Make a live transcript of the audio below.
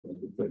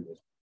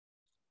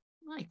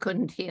I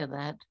couldn't hear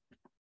that.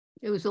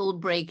 It was all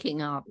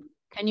breaking up.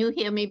 Can you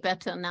hear me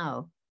better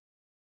now?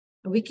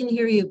 We can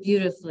hear you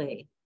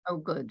beautifully. Oh,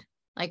 good.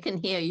 I can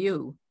hear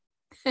you.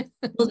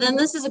 Well, then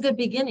this is a good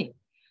beginning.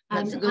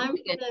 That's a good I'm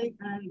going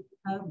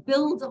to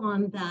build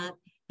on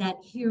that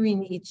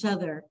hearing each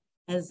other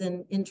as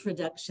an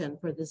introduction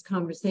for this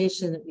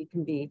conversation that we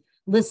can be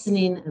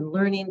listening and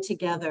learning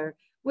together.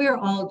 We're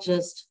all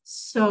just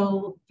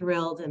so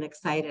thrilled and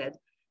excited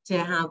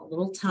to have a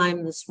little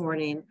time this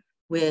morning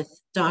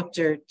with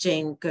Dr.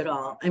 Jane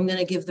Goodall. I'm going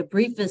to give the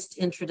briefest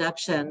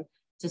introduction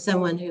to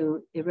someone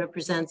who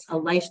represents a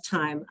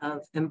lifetime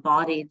of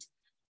embodied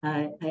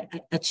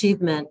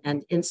achievement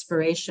and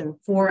inspiration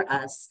for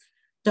us.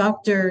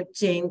 Dr.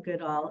 Jane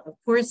Goodall, of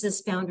course,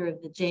 is founder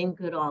of the Jane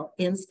Goodall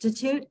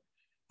Institute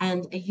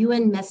and a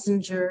UN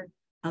messenger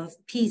of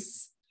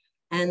peace.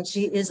 And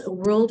she is a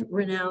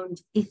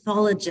world-renowned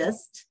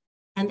ethologist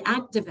and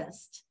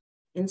activist,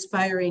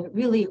 inspiring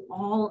really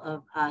all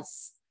of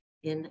us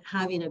in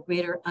having a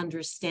greater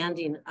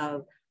understanding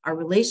of our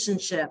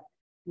relationship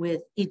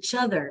with each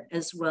other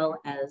as well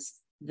as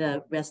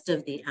the rest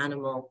of the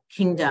animal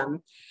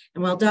kingdom.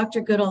 And while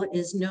Dr. Goodall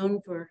is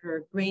known for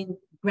her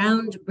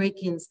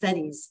groundbreaking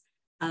studies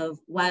of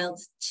wild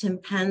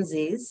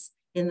chimpanzees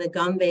in the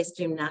Gombe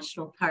Stream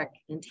National Park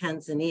in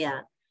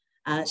Tanzania,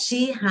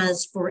 she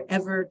has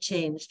forever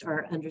changed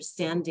our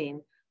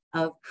understanding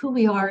of who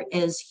we are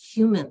as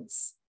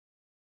humans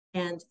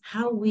and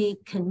how we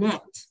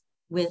connect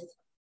with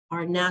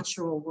our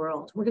natural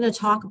world. We're going to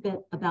talk a bit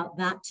about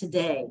that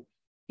today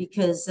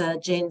because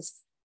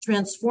Jane's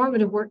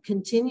transformative work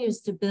continues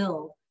to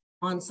build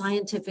on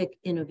scientific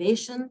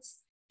innovations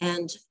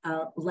and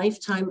a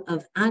lifetime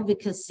of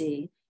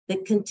advocacy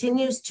that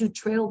continues to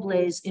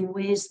trailblaze in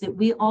ways that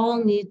we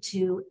all need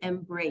to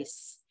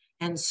embrace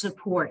and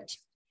support.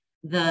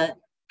 The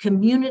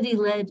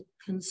community-led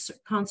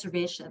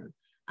conservation,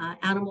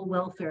 animal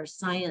welfare,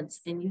 science,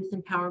 and youth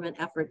empowerment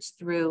efforts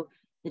through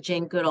the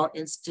Jane Goodall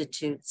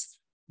Institute's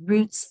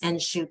Roots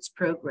and Shoots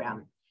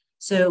program.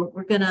 So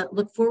we're going to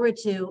look forward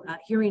to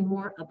hearing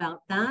more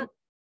about that.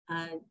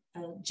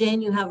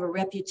 Jane, you have a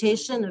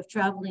reputation of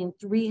traveling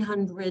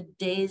 300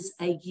 days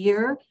a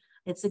year.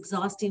 It's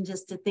exhausting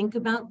just to think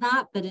about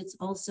that, but it's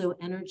also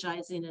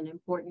energizing and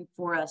important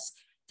for us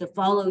to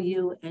follow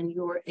you and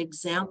your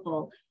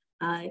example,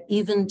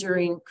 even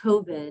during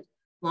COVID,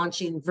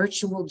 launching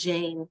Virtual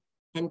Jane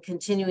and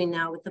continuing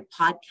now with the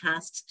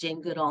podcast,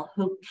 Jane Goodall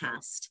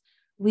Hopecast.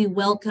 We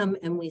welcome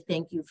and we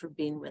thank you for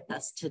being with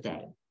us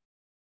today.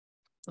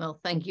 Well,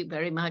 thank you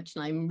very much.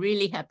 And I'm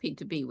really happy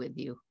to be with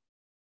you.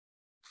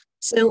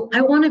 So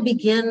I want to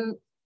begin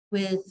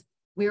with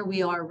where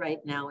we are right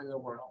now in the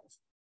world.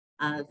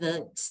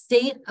 The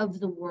state of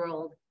the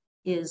world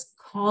is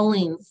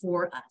calling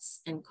for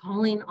us and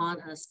calling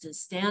on us to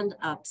stand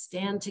up,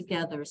 stand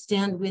together,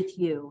 stand with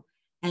you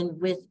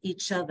and with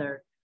each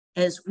other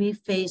as we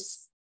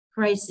face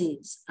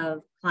crises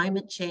of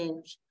climate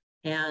change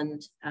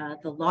and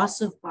the loss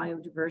of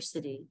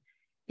biodiversity.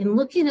 In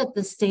looking at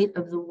the state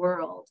of the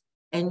world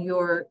and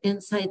your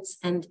insights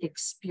and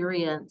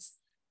experience,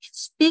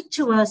 speak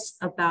to us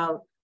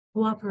about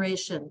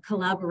cooperation,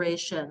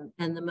 collaboration,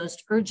 and the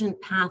most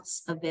urgent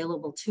paths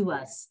available to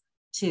us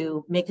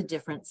to make a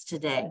difference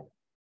today.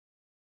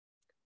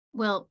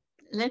 Well,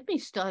 let me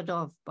start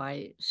off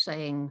by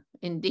saying,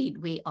 indeed,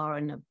 we are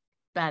in a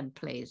bad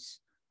place.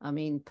 I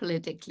mean,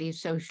 politically,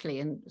 socially,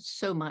 and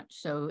so much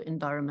so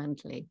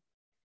environmentally.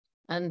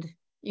 And,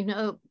 you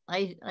know,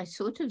 I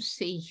sort of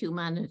see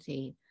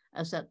humanity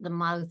as at the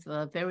mouth of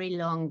a very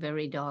long,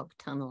 very dark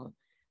tunnel.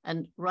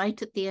 And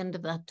right at the end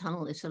of that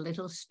tunnel is a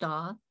little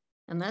star,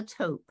 and that's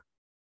hope.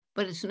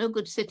 But it's no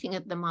good sitting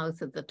at the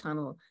mouth of the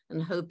tunnel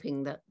and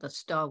hoping that the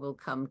star will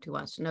come to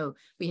us. No,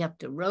 we have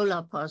to roll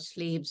up our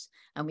sleeves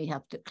and we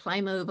have to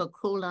climb over,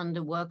 crawl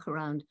under, work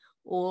around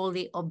all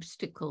the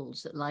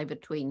obstacles that lie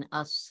between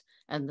us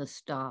and the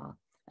star.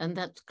 And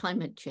that's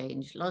climate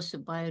change, loss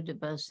of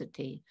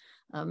biodiversity,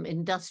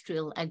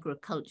 industrial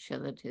agriculture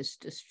that is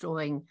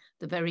destroying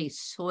the very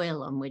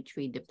soil on which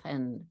we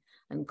depend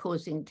and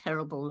causing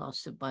terrible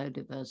loss of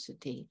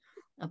biodiversity,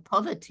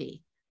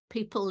 poverty.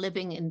 People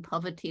living in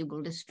poverty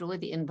will destroy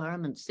the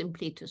environment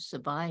simply to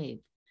survive.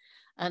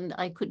 And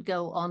I could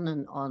go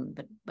on,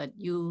 but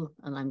you,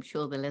 and I'm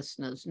sure the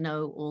listeners,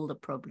 know all the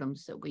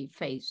problems that we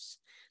face.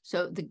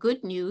 So the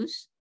good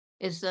news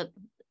is that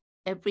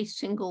every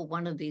single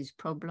one of these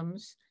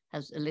problems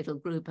has a little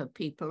group of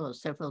people or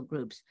several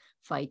groups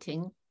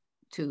fighting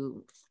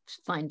to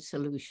find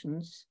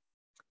solutions.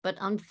 But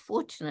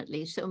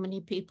unfortunately, so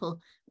many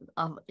people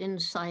are in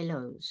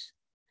silos.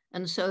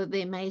 And so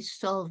they may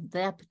solve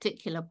their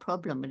particular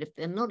problem, but if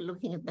they're not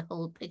looking at the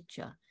whole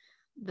picture,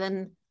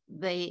 then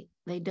they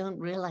don't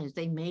realize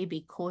they may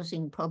be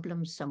causing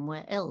problems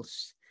somewhere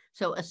else.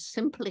 So a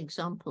simple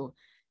example,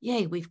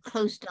 yay, we've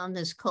closed down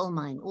this coal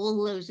mine,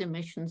 all those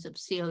emissions of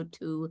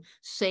CO2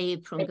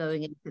 saved from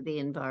going into the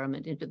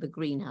environment, into the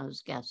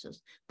greenhouse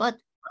gases. But,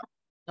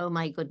 oh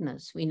my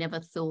goodness, we never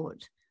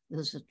thought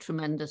there's a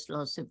tremendous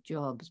loss of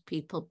jobs,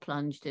 people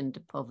plunged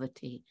into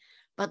poverty.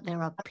 But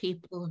there are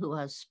people who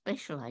are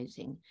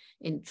specializing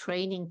in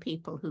training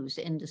people whose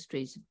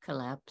industries have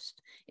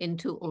collapsed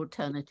into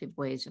alternative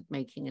ways of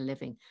making a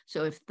living.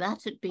 So if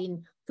that had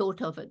been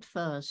thought of at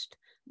first,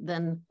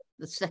 then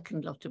the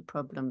second lot of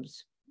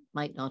problems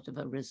might not have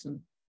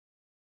arisen.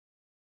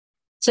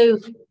 So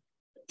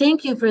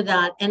thank you for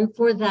that, and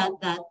for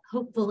that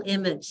hopeful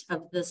image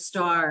of the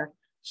star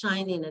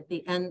shining at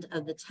the end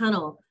of the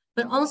tunnel,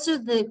 but also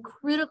the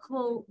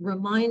critical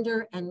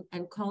reminder and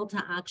call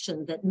to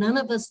action that none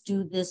of us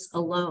do this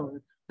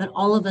alone, but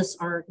all of us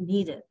are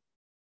needed.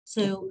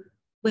 So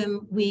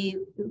when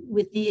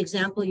with the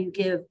example you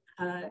give,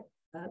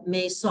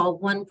 may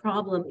solve one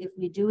problem, if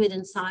we do it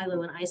in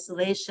silo and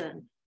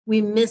isolation,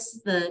 we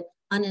miss the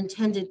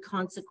unintended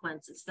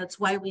consequences. That's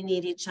why we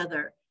need each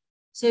other.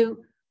 So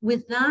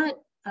with that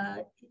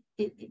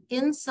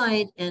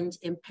insight and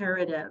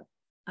imperative,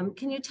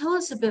 can you tell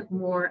us a bit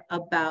more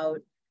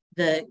about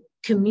the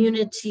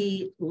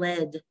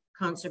community-led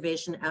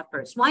conservation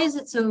efforts? Why is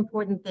it so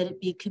important that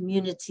it be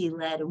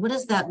community-led? And what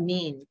does that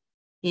mean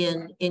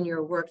in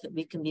your work that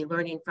we can be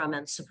learning from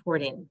and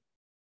supporting?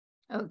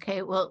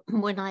 Okay, well,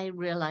 when I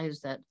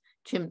realized that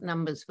chimp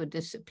numbers were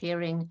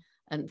disappearing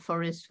and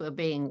forests were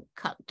being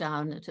cut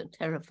down at a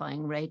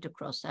terrifying rate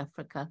across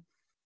Africa,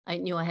 I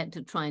knew I had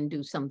to try and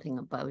do something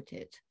about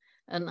it.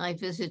 And I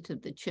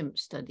visited the chimp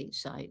study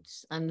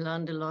sites and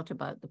learned a lot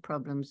about the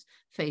problems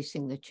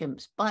facing the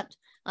chimps. But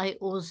I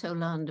also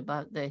learned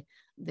about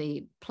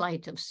the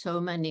plight of so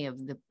many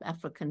of the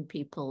African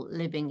people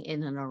living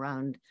in and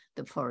around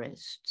the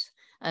forests.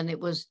 And it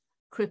was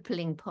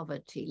crippling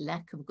poverty,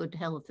 lack of good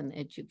health and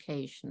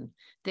education,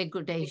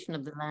 degradation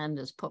of the land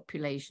as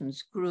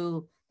populations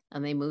grew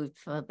and they moved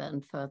further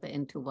and further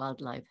into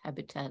wildlife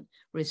habitat,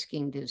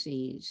 risking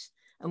disease.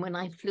 And when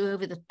I flew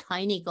over the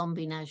tiny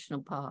Gombe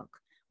National Park,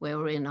 where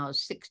we're in our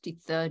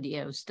 63rd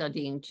year of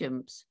studying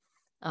chimps,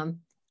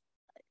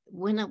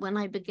 when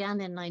I began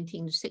in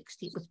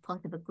 1960, it was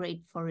part of a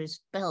great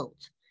forest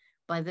belt.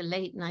 By the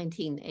late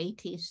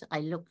 1980s, I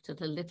looked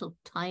at a little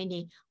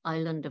tiny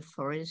island of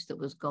forest that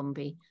was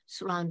Gombe,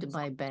 surrounded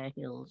by bare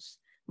hills.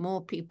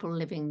 More people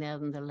living there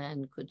than the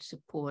land could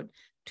support,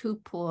 too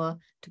poor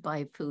to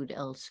buy food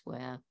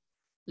elsewhere.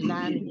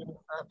 Land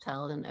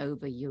infertile and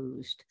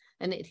overused.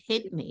 And it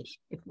hit me,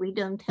 if we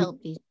don't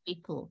help these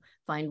people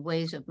find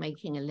ways of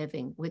making a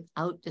living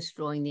without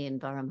destroying the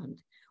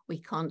environment, we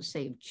can't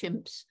save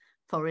chimps,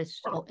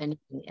 forests, or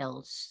anything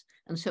else.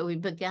 And so we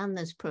began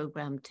this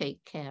program,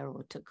 Take Care,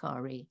 or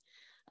Takari,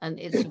 and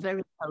it's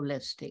very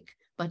holistic,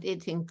 but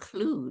it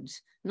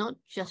includes not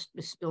just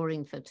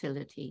restoring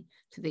fertility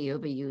to the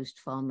overused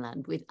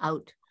farmland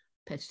without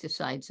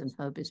pesticides and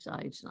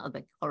herbicides and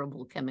other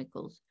horrible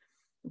chemicals,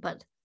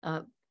 but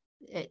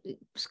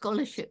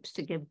scholarships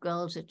to give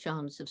girls a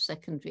chance of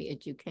secondary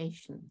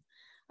education.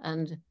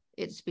 And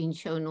it's been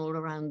shown all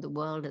around the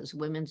world as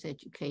women's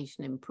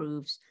education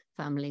improves,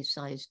 family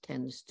size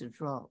tends to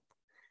drop.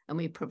 And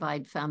we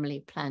provide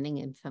family planning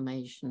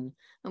information,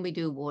 and we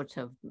do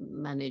water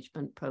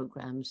management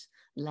programs,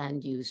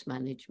 land use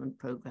management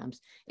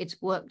programs.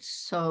 It's worked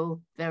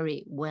so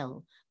very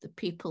well that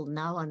people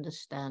now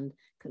understand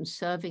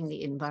conserving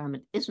the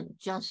environment isn't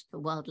just for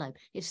wildlife,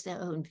 it's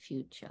their own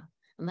future.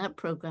 And that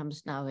program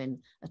is now in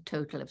a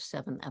total of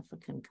 7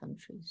 African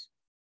countries.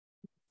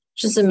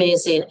 Which is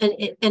amazing.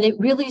 And it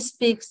really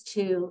speaks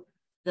to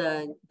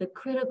the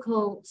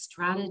critical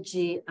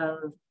strategy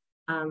of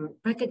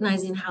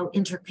recognizing how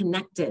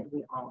interconnected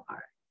we all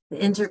are, the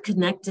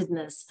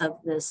interconnectedness of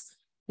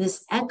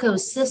this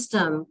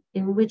ecosystem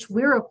in which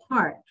we're a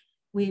part.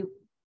 We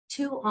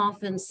too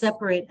often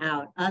separate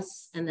out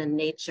us and then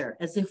nature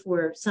as if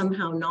we're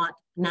somehow not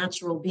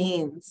natural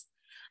beings.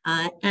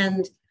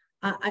 And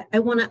I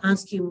want to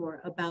ask you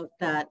more about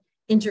that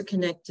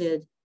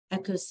interconnected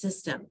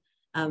ecosystem,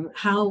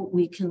 how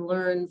we can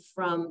learn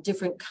from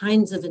different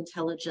kinds of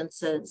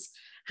intelligences,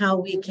 how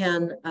we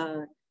can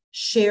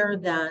share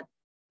that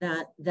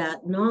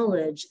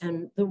knowledge,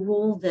 and the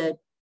role that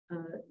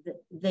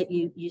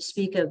you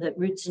speak of, that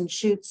Roots and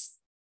Shoots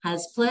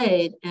has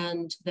played,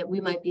 and that we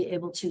might be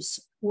able to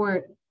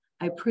support.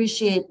 I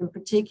appreciate in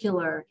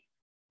particular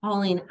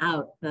calling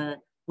out the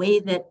way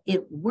that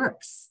it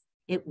works.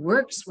 It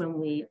works when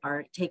we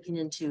are taking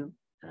into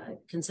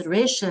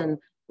consideration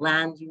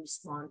land use,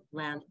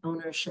 land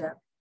ownership,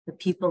 the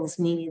people's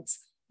needs,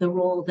 the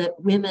role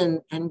that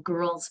women and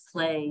girls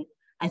play.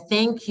 I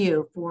thank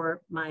you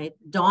for my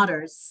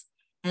daughters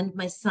and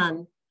my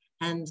son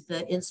and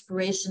the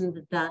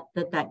inspiration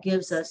that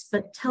gives us.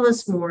 But tell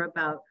us more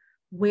about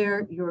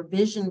where your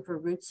vision for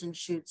Roots and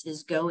Shoots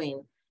is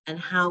going and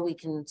how we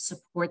can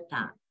support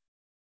that.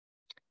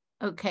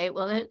 Okay,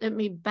 well, let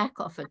me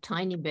back off a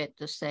tiny bit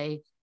to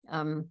say,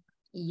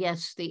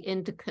 yes, the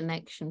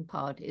interconnection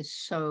part is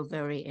so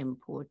very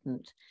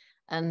important.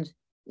 And,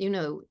 you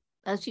know,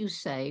 as you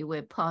say,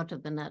 we're part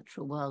of the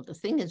natural world. The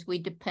thing is, we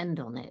depend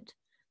on it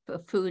for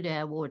food,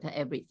 air, water,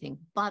 everything,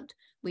 but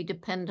we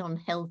depend on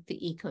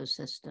healthy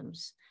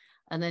ecosystems.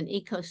 And an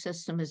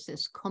ecosystem is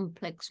this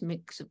complex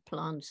mix of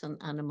plants and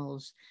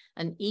animals,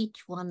 and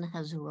each one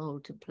has a role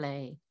to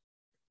play.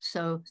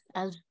 So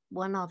as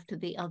one after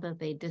the other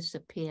they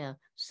disappear,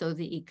 so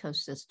the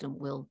ecosystem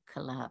will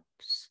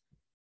collapse.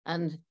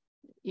 And,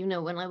 you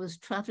know, when I was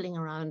traveling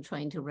around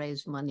trying to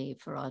raise money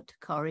for our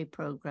Takari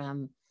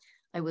program,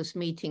 I was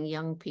meeting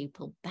young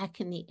people back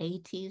in the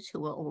 80s who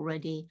were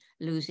already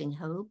losing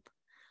hope.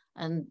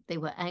 And they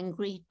were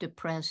angry,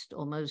 depressed,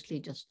 or mostly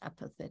just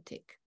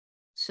apathetic.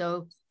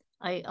 So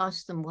I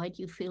asked them, why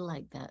do you feel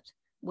like that?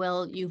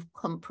 Well, you've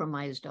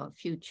compromised our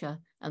future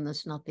and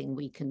there's nothing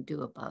we can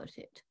do about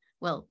it.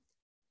 Well,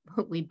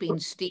 we've been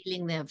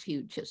stealing their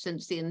future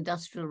since the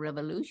Industrial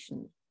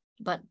Revolution.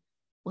 But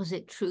was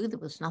it true there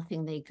was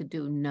nothing they could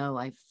do? No,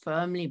 I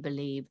firmly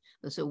believe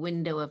there's a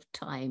window of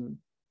time.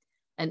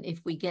 And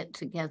if we get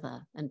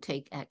together and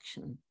take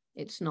action,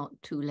 it's not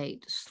too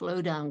late to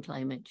slow down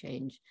climate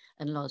change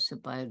and loss of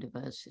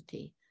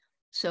biodiversity.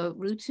 So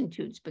Roots and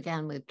Shoots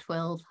began with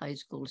 12 high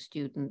school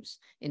students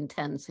in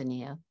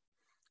Tanzania.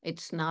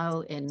 It's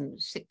now in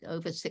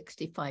over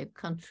 65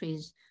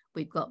 countries.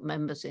 We've got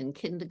members in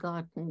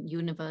kindergarten,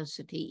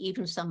 university,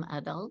 even some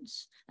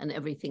adults, and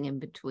everything in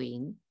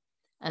between.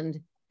 And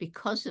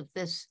because of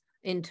this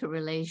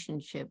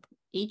interrelationship,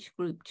 each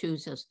group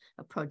chooses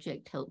a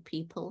project to help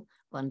people,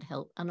 one to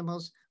help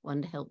animals,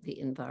 one to help the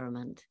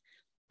environment.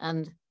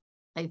 And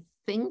I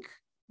think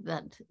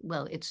that,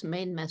 well, its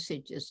main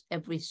message is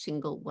every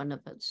single one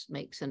of us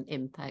makes an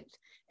impact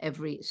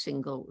every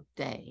single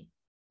day.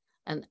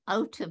 And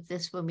out of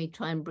this, when we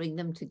try and bring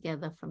them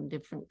together from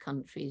different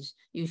countries,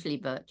 usually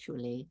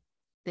virtually,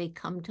 they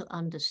come to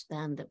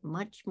understand that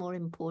much more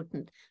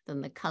important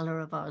than the color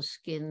of our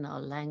skin, our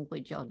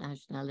language, our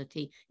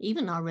nationality,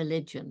 even our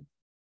religion,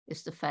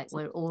 is the fact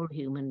we're all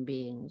human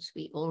beings.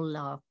 We all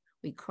laugh,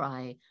 we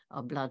cry,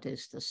 our blood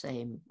is the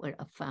same, we're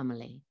a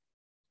family.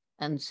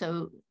 And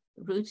so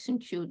Roots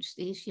and Shoots,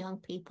 these young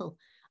people,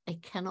 I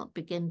cannot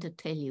begin to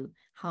tell you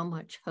how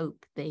much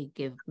hope they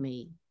give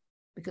me.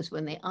 Because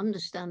when they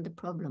understand the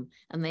problem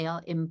and they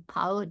are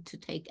empowered to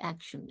take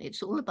action,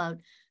 it's all about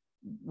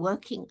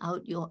working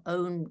out your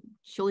own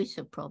choice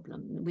of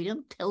problem. We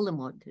don't tell them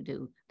what to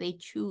do, they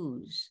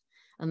choose.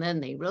 And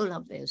then they roll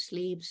up their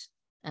sleeves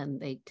and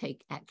they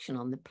take action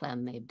on the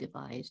plan they've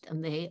devised.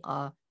 And they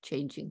are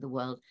changing the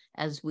world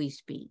as we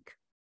speak.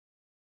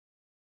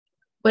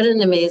 What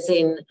an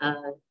amazing,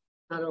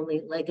 not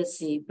only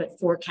legacy, but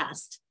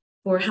forecast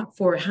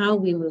for how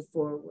we move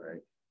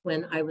forward.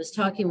 When I was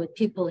talking with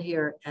people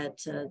here at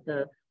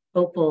the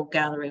Opal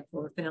Gathering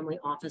for Family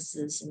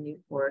Offices in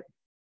Newport,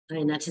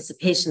 in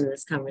anticipation of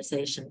this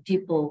conversation,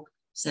 people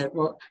said,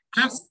 well,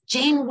 ask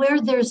Jane where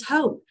there's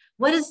hope.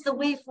 What is the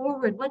way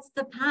forward? What's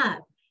the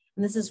path?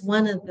 And this is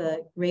one of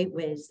the great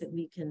ways that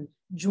we can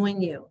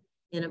join you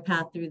in a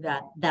path through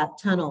that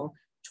tunnel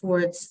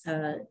towards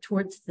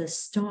the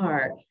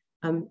star.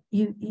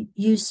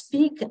 You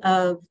speak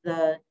of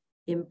the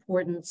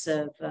importance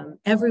of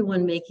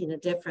everyone making a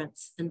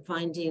difference and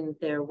finding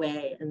their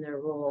way and their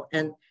role.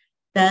 And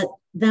that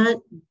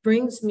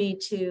brings me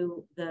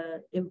to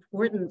the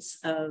importance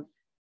of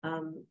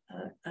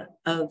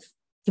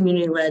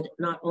community-led,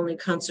 not only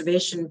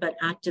conservation, but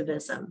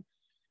activism,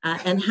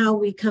 and how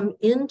we come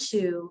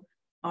into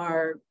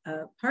our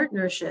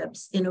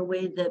partnerships in a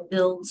way that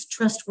builds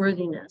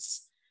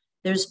trustworthiness.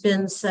 There's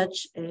been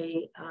such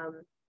an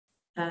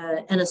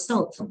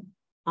assault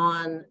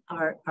on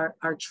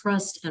our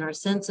trust and our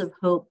sense of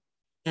hope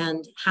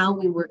and how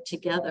we work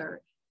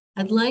together.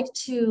 I'd like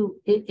to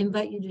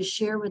invite you to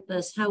share with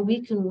us how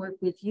we can work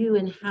with you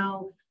and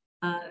how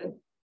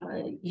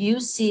you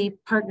see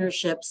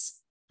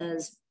partnerships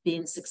as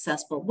being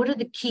successful. What are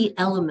the key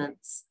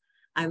elements?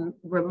 I'm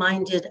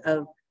reminded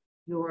of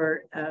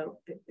your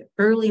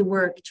early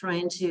work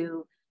trying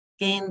to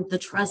gain the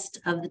trust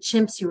of the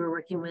chimps you were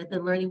working with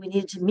and learning we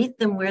needed to meet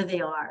them where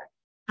they are.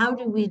 How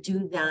do we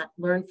do that,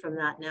 learn from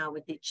that now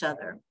with each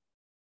other?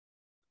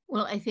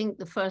 Well, I think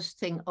the first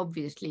thing,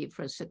 obviously,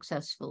 for a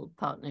successful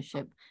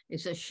partnership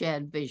is a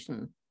shared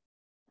vision.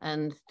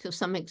 And to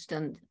some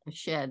extent, a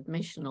shared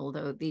mission,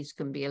 although these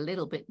can be a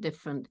little bit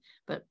different,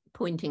 but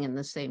pointing in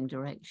the same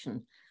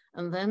direction.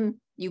 And then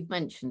you've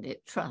mentioned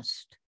it,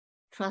 trust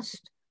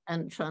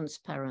and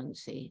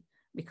transparency.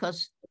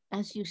 Because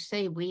as you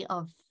say, we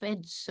are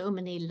fed so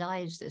many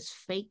lies, this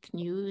fake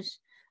news,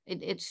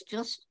 it's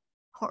just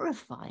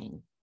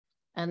horrifying.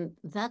 And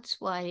that's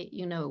why,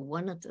 you know,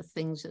 one of the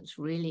things that's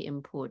really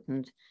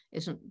important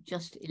isn't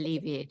just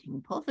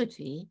alleviating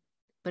poverty,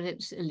 but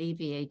it's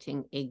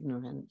alleviating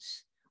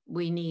ignorance.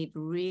 We need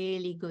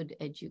really good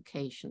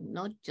education,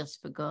 not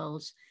just for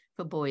girls,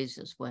 for boys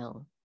as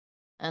well.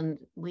 And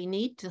we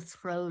need to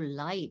throw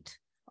light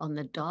on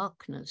the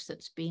darkness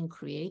that's being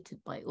created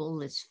by all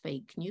this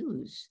fake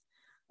news.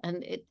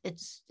 And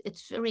it's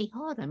very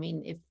hard. I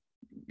mean, if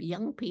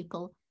young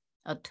people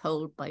are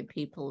told by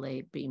people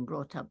they've been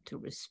brought up to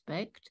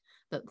respect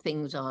that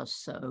things are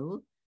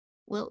so,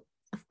 well,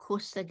 of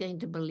course they're going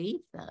to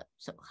believe that.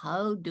 So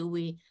how do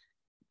we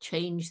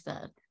change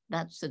that?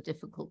 That's a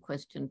difficult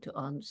question to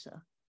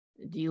answer.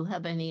 Do you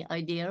have any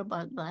idea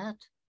about that?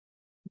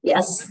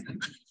 Yes.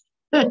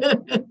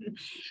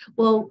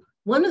 Well,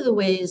 one of the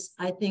ways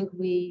I think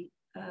we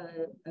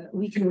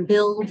can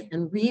build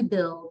and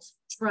rebuild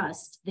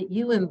trust that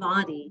you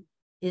embody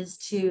is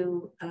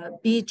to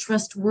be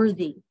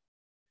trustworthy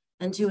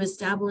and to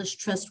establish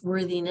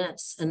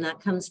trustworthiness. And that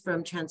comes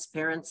from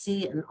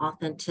transparency and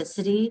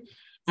authenticity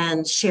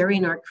and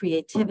sharing our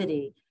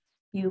creativity.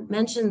 You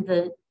mentioned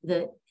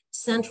the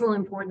central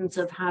importance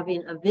of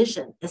having a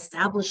vision,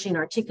 establishing,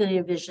 articulating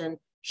a vision,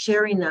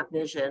 sharing that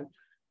vision.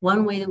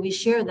 One way that we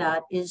share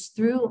that is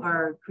through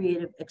our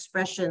creative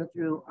expression,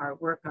 through our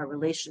work, our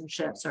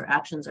relationships, our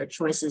actions, our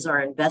choices,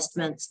 our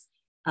investments,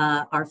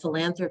 our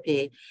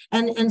philanthropy,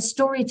 and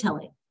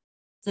storytelling.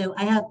 So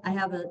I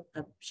have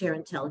a share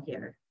and tell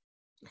here.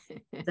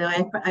 So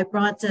I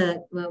brought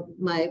a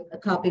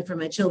copy from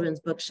my children's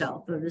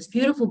bookshelf of this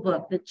beautiful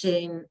book that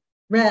Jane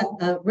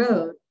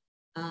wrote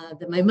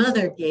that my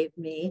mother gave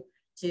me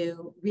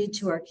to read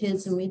to our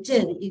kids, and we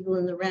did, The Eagle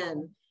and the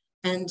Wren.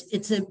 And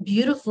it's a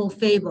beautiful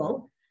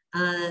fable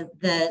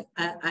that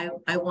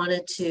I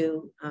wanted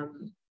to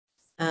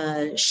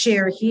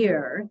share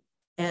here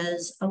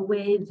as a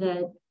way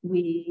that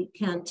we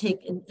can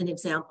take an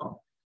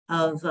example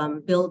of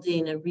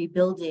building and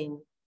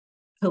rebuilding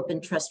hope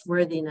and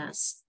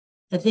trustworthiness.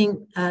 I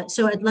think,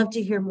 so I'd love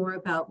to hear more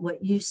about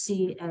what you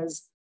see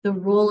as the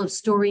role of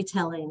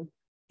storytelling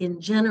in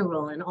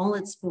general, in all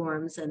its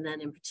forms, and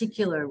then in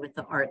particular with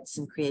the arts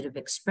and creative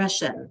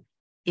expression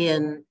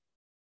in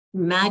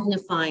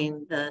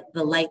magnifying the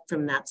light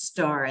from that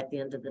star at the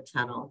end of the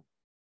tunnel.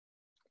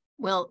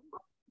 Well,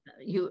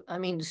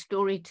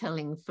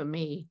 storytelling for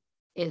me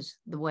is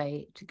the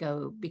way to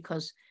go,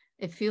 because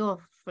if you're,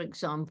 for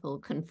example,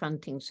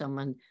 confronting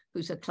someone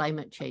who's a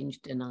climate change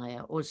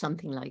denier or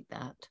something like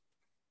that,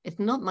 it's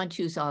not much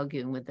use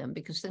arguing with them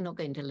because they're not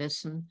going to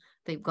listen.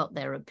 They've got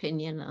their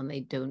opinion and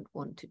they don't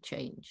want to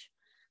change.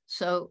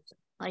 So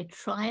I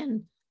try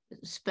and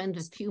spend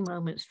a few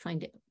moments trying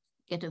to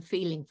get a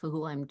feeling for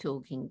who I'm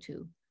talking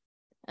to.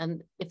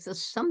 And if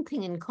there's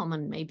something in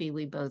common, maybe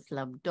we both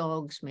love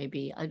dogs,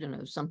 maybe, I don't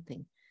know,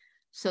 something.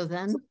 So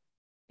then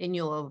in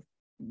your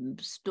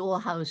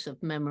storehouse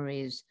of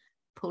memories,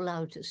 pull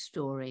out a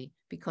story,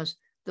 because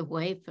the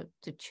way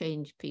to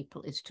change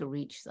people is to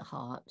reach the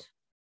heart.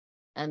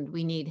 And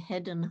we need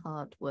head and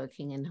heart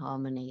working in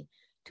harmony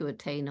to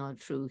attain our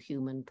true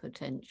human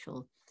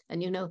potential.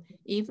 And,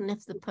 even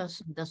if the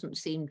person doesn't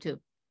seem to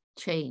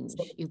change,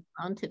 you've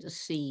planted a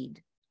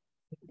seed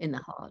in the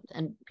heart,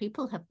 and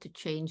people have to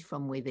change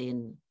from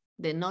within.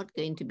 They're not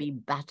going to be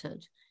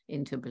battered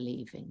into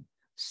believing.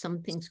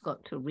 Something's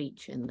got to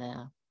reach in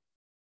there.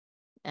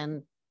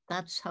 And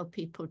that's how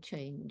people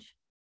change.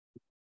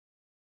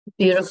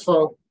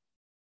 Beautiful.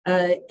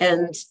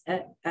 And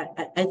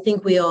I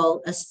think we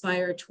all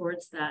aspire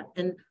towards that.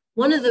 And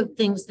one of the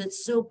things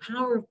that's so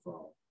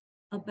powerful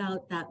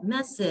about that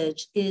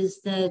message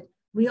is that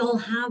we all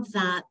have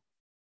that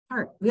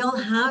heart. We all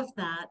have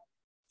that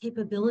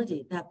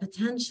capability, that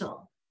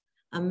potential.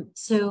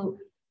 So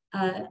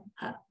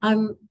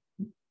I'm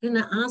going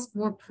to ask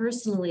more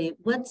personally,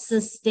 what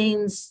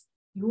sustains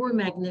your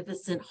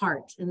magnificent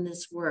heart in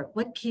this work?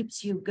 What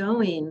keeps you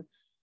going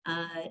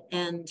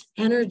and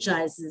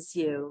energizes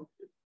you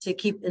to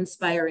keep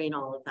inspiring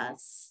all of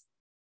us?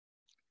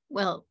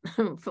 Well,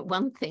 for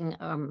one thing,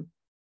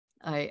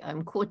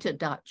 I'm quarter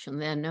Dutch,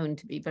 and they're known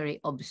to be very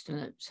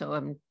obstinate. So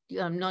I'm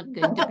not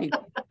going to be.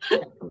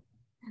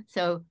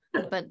 So,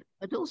 but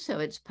also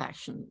it's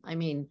passion. I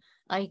mean,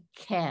 I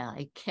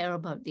care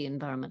about the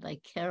environment. I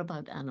care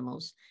about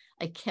animals.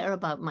 I care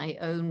about my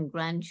own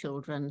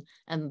grandchildren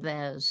and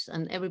theirs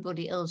and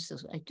everybody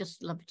else's. I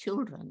just love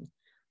children.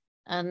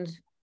 And,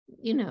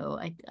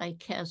 I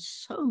care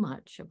so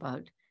much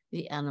about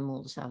the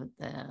animals out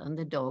there and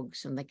the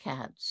dogs and the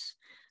cats.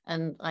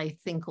 And I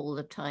think all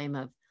the time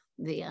of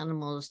the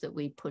animals that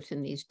we put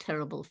in these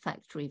terrible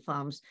factory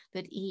farms,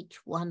 that each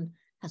one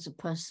has a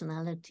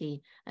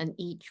personality and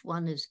each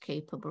one is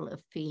capable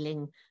of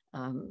feeling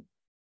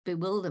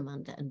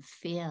bewilderment and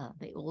fear.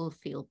 They all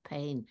feel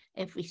pain,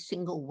 every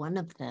single one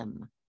of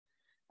them.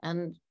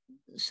 And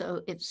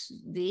so it's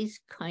these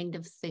kind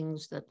of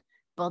things that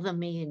bother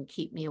me and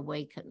keep me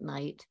awake at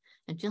night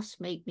and just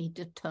make me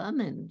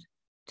determined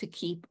to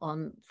keep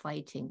on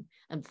fighting.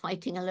 And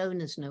fighting alone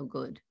is no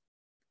good.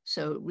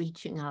 So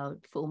reaching out,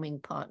 forming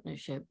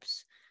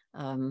partnerships,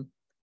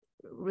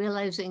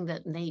 realizing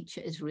that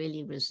nature is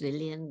really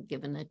resilient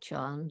given a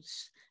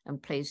chance,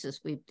 and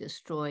places we've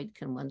destroyed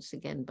can once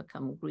again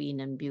become green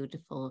and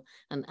beautiful,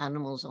 and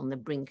animals on the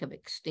brink of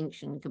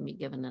extinction can be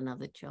given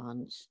another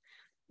chance.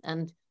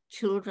 And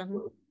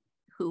children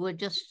who are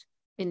just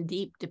in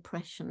deep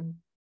depression,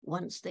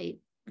 once they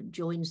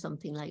join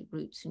something like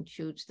Roots and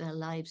Shoots, their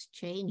lives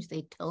change.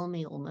 They tell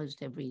me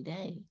almost every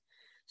day.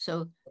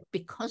 So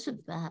because of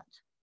that,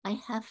 I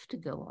have to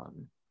go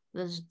on.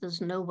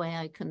 There's no way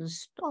I can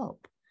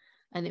stop.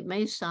 And it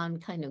may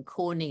sound kind of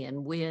corny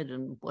and weird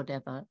and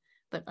whatever,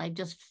 but I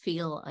just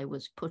feel I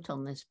was put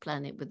on this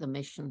planet with a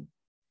mission.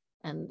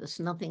 And there's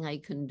nothing I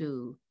can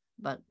do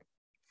but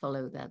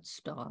follow that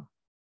star.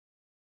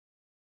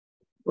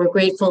 We're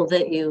grateful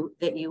that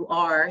you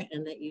are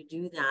and that you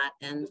do that.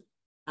 And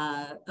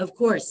of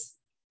course,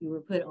 you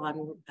were put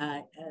on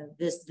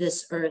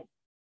this earth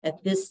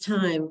at this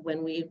time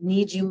when we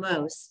need you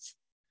most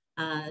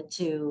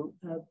to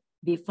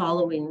be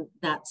following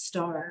that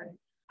star.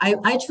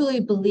 I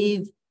truly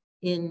believe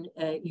in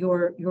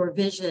your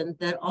vision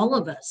that all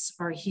of us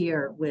are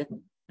here with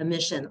a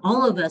mission.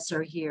 All of us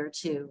are here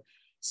to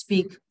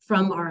speak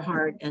from our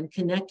heart and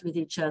connect with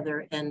each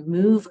other and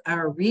move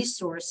our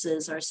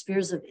resources, our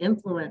spheres of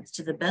influence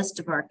to the best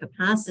of our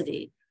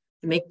capacity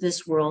to make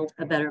this world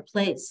a better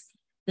place.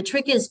 The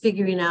trick is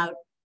figuring out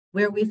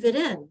where we fit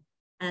in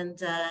and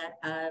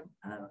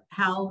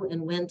how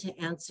and when to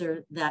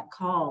answer that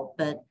call.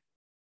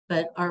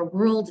 But our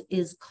world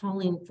is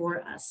calling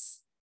for us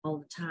all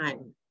the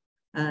time.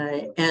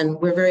 And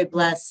we're very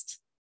blessed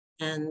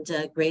and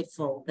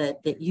grateful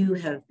that you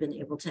have been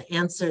able to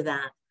answer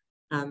that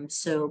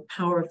so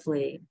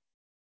powerfully.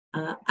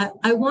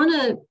 I want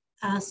to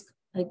ask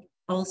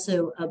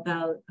also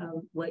about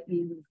what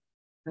you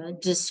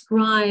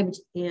described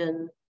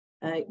in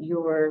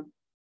your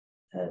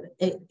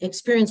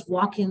experience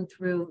walking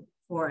through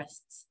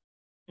forests,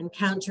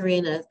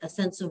 encountering a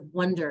sense of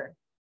wonder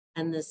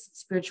and this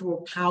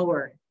spiritual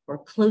power or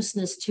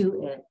closeness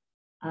to it.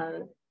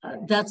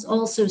 That's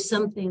also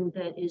something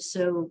that is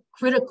so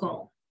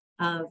critical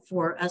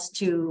for us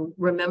to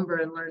remember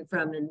and learn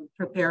from in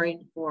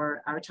preparing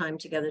for our time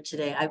together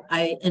today.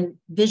 I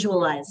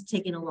visualized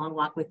taking a long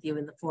walk with you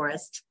in the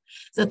forest.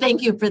 So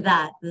thank you for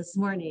that this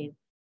morning.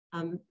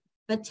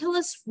 But tell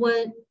us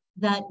what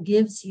that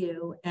gives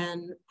you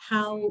and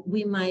how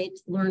we might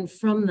learn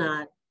from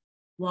that,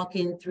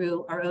 walking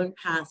through our own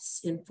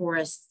paths in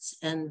forests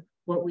and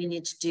what we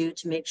need to do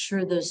to make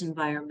sure those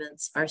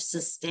environments are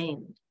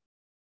sustained.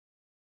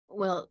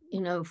 Well,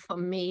 you know, for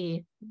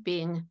me,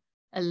 being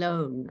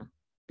alone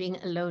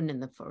in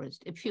the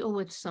forest, if you're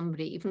with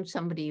somebody, even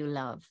somebody you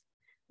love,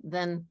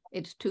 then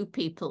it's two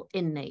people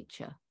in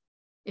nature.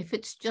 If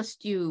it's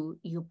just you,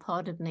 you're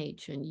part of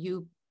nature, and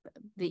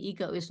the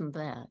ego isn't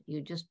there.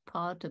 You're just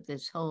part of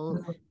this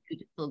whole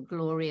beautiful,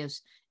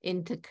 glorious,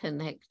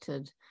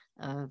 interconnected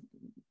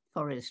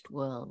forest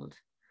world.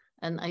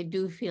 And I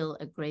do feel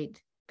a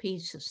great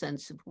peace, a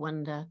sense of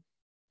wonder,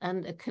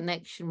 and a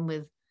connection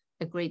with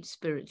a great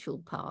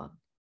spiritual power.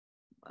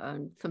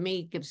 And for me,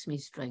 it gives me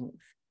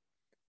strength.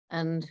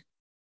 And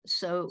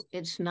so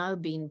it's now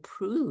been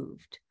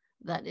proved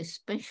that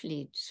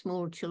especially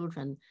small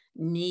children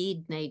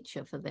need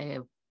nature for their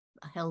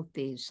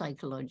healthy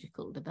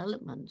psychological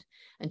development.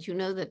 And you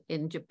know that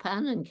in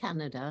Japan and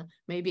Canada,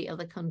 maybe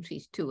other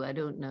countries too, I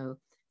don't know,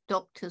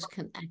 doctors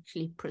can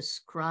actually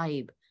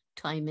prescribe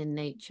time in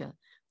nature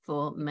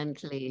for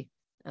mentally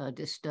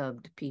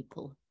disturbed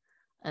people.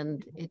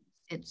 And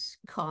it's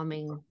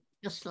calming,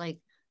 just like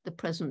the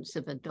presence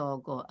of a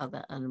dog or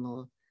other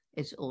animal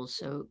is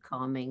also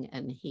calming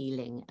and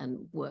healing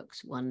and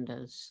works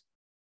wonders.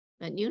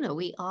 And you know,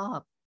 we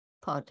are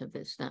part of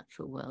this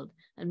natural world,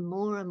 and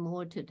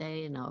more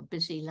today in our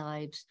busy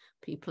lives,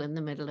 people in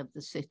the middle of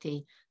the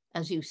city,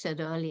 as you said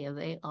earlier,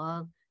 they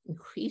are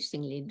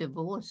increasingly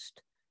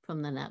divorced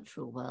from the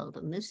natural world,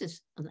 and this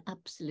is an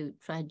absolute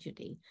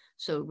tragedy.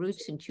 So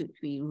Roots and Shoots,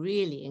 we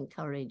really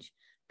encourage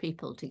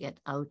people to get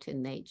out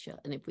in nature,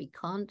 and if we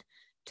can't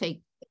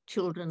take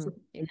children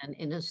in an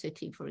inner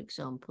city, for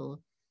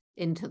example,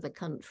 into the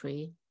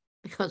country,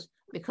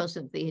 because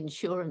of the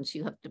insurance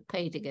you have to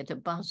pay to get a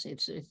bus,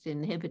 it's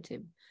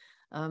inhibitive.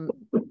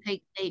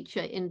 Take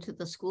nature into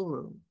the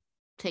schoolroom,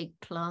 take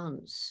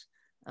plants,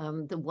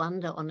 the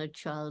wonder on a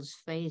child's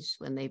face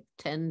when they've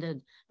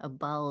tended a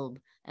bulb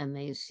and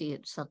they see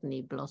it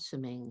suddenly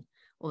blossoming,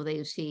 or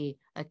they see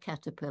a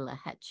caterpillar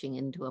hatching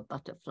into a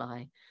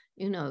butterfly,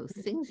 you know,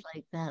 things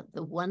like that,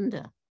 the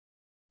wonder.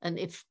 And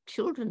if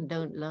children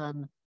don't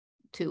learn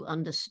to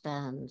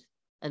understand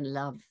and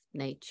love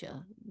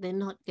nature, they're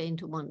not going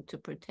to want to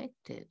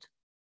protect it.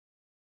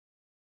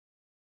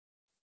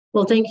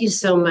 Well, thank you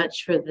so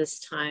much for this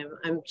time.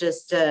 I'm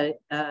just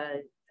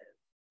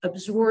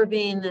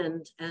absorbing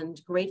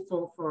and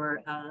grateful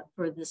for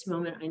this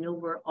moment. I know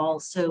we're all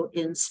so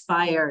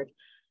inspired,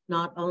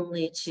 not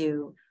only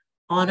to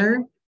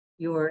honor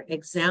your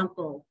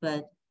example,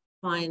 but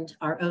find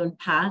our own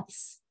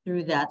paths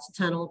through that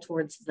tunnel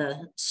towards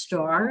the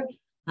star,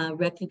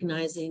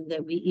 recognizing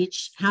that we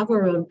each have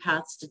our own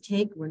paths to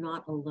take. We're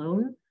not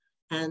alone,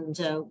 and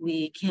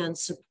we can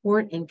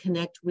support and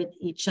connect with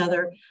each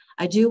other.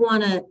 I do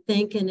want to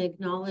thank and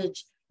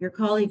acknowledge your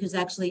colleague who's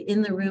actually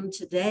in the room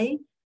today,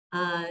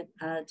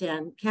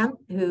 Dan Kemp,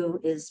 who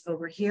is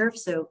over here.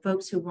 So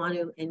folks who want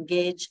to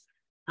engage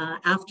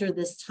after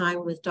this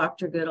time with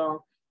Dr.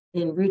 Goodall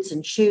in Roots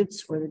and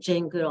Shoots or the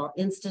Jane Goodall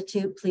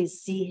Institute,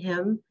 please see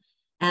him.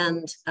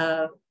 And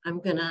I'm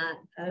gonna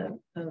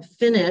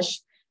finish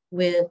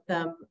with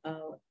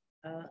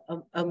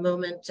a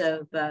moment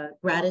of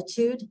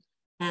gratitude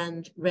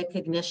and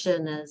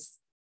recognition, as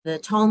the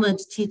Talmud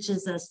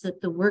teaches us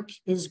that the work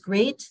is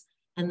great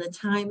and the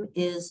time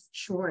is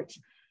short.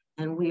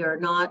 and we are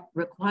not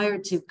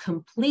required to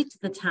complete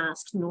the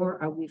task,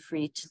 nor are we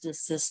free to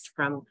desist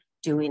from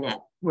doing it.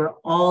 We're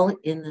all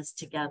in this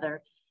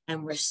together,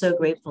 and we're so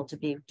grateful to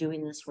be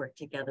doing this work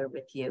together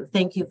with you.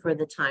 Thank you for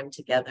the time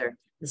together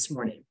this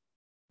morning.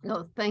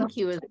 No, thank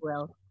you as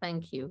well.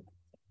 Thank you.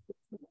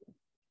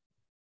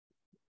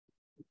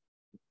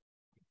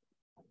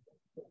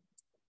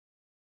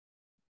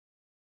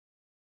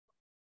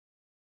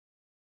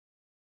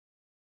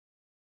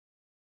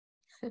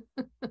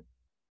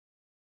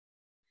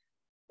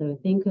 So I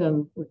think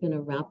we're going to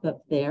wrap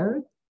up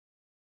there,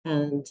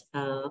 and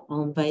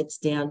I'll invite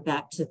Dan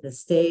back to the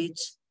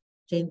stage.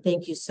 Jane,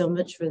 thank you so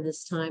much for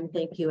this time.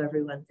 Thank you,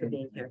 everyone, for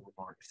being here.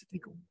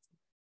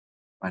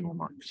 Final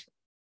remarks.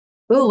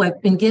 Oh,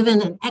 I've been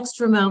given an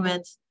extra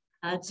moment.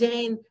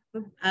 Jane,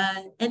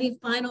 any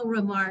final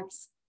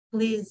remarks?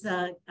 Please,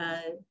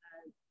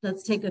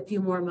 let's take a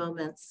few more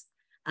moments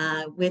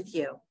with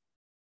you.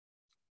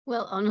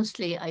 Well,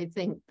 honestly, I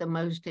think the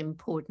most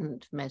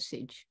important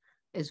message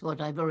is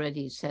what I've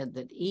already said,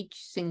 that each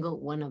single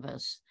one of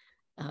us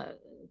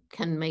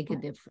can make a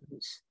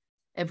difference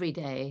every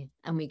day,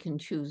 and we can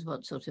choose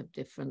what sort of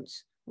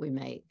difference we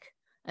make.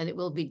 And it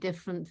will be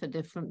different for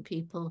different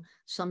people.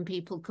 Some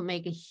people can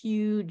make a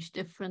huge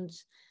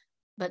difference,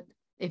 but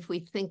if we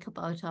think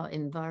about our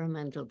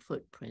environmental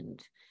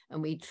footprint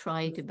and we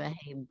try to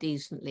behave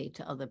decently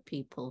to other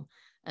people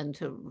and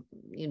to,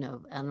 you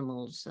know,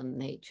 animals and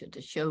nature,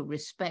 to show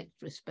respect,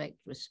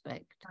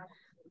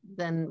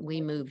 then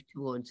we move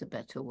towards a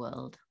better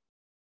world.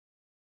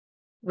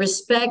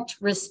 Respect,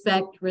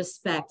 respect,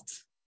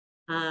 respect.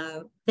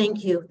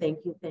 Thank you, thank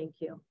you, thank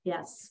you.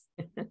 Yes.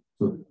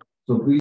 So please.